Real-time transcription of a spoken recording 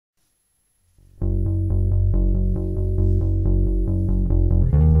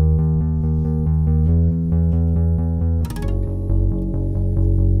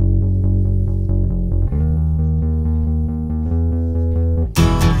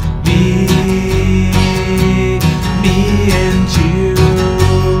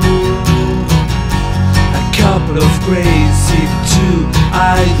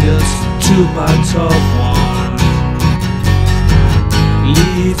two parts of one,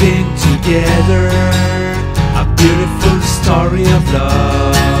 living together, a beautiful story of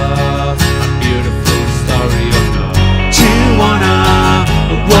love, a beautiful story of love. Do you wanna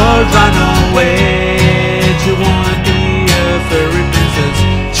a world run away? Do you wanna be a fairy princess?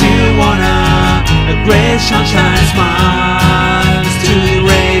 Do you wanna a great sunshine smiles to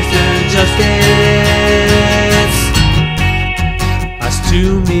erase injustice? As to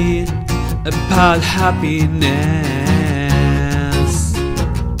me about happiness,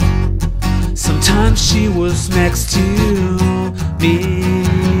 sometimes she was next to me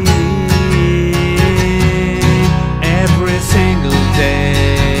every single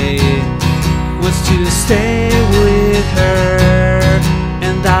day, was to stay with her,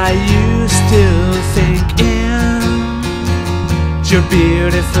 and I used to think in your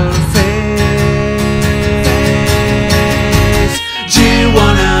beautiful face. Do you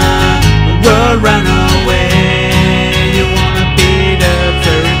wanna world run away? You wanna be the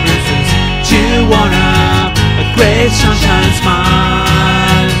fairy princess? Do you wanna a great sunshine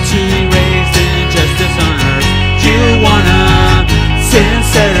smile to erase the injustice on earth? Do you wanna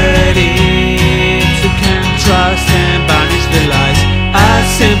sincerity to can trust and banish the lies? A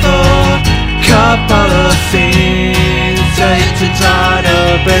simple couple of things to try to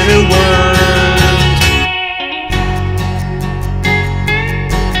better world.